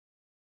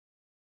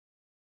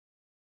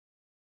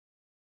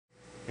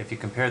If you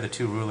compare the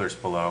two rulers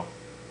below,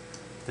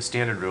 the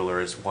standard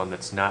ruler is one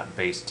that's not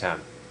base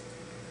 10.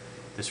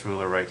 This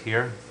ruler right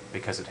here,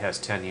 because it has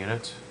 10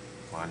 units,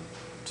 1,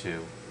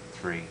 2,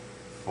 3,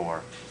 4,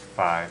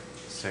 5,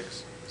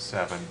 6,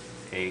 7,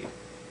 8,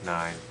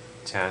 9,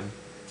 10,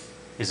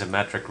 is a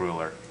metric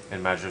ruler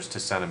and measures to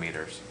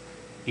centimeters.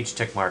 Each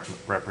tick mark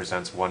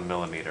represents 1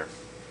 millimeter.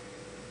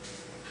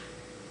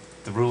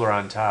 The ruler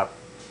on top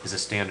is a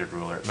standard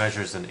ruler. It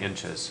measures in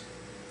inches.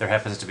 There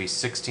happens to be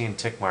 16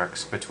 tick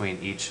marks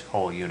between each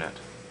whole unit.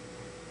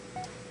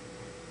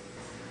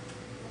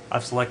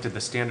 I've selected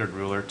the standard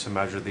ruler to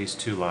measure these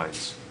two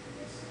lines.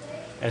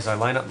 As I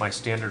line up my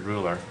standard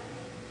ruler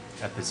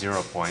at the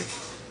 0 point,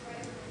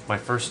 my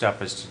first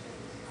step is to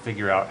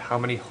figure out how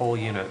many whole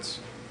units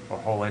or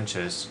whole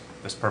inches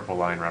this purple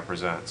line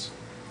represents.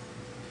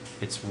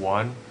 It's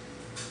 1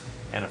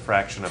 and a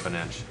fraction of an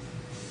inch.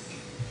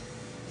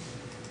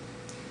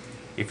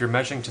 If you're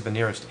measuring to the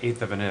nearest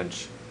eighth of an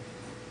inch,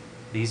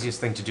 the easiest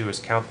thing to do is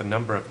count the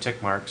number of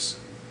tick marks.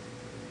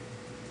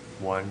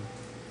 1,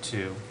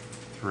 2,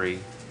 3,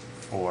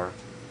 4,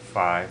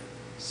 5,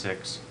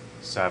 6,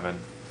 7,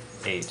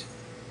 8.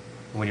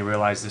 When you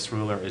realize this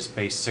ruler is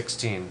base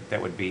 16,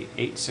 that would be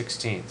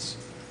 8/16.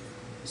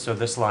 So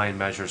this line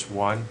measures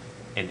 1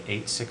 and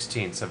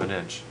 8/16 of an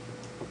inch.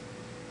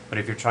 But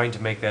if you're trying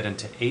to make that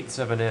into eighths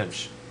of an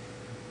inch,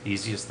 the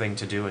easiest thing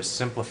to do is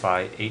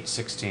simplify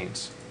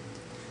 8/16.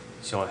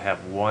 So you'll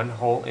have 1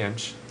 whole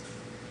inch,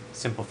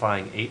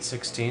 simplifying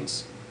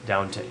 8/16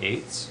 down to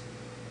eighths.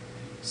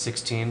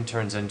 16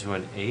 turns into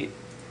an 8,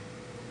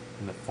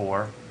 and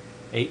the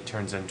 8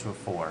 turns into a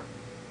 4.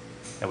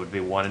 That would be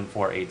 1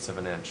 4/8 of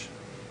an inch.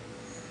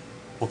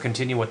 We'll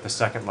continue with the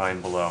second line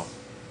below.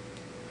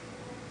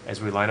 As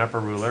we line up a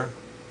ruler,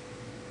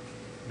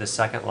 the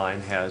second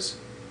line has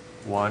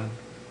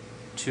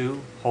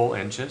 2 whole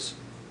inches,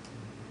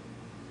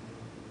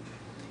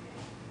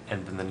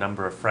 and then the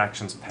number of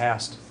fractions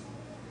past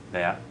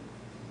that,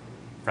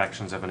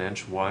 fractions of an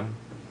inch, 1,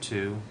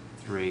 2,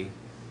 3,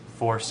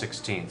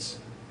 4/16.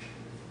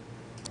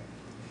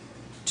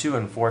 2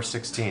 and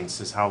 4/16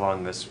 is how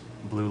long this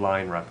blue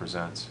line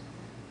represents.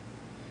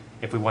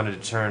 If we wanted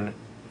to turn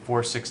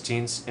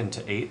 4/16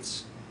 into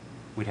eighths,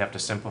 we'd have to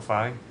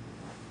simplify.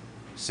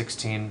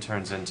 16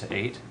 turns into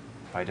 8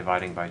 by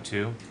dividing by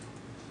 2.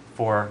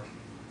 4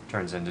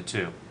 turns into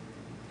 2.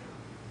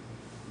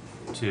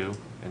 2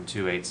 and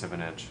 2/8 of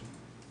an inch.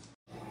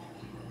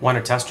 Want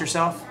to test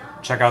yourself?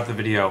 Check out the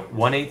video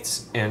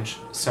 1/8 inch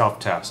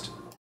self-test.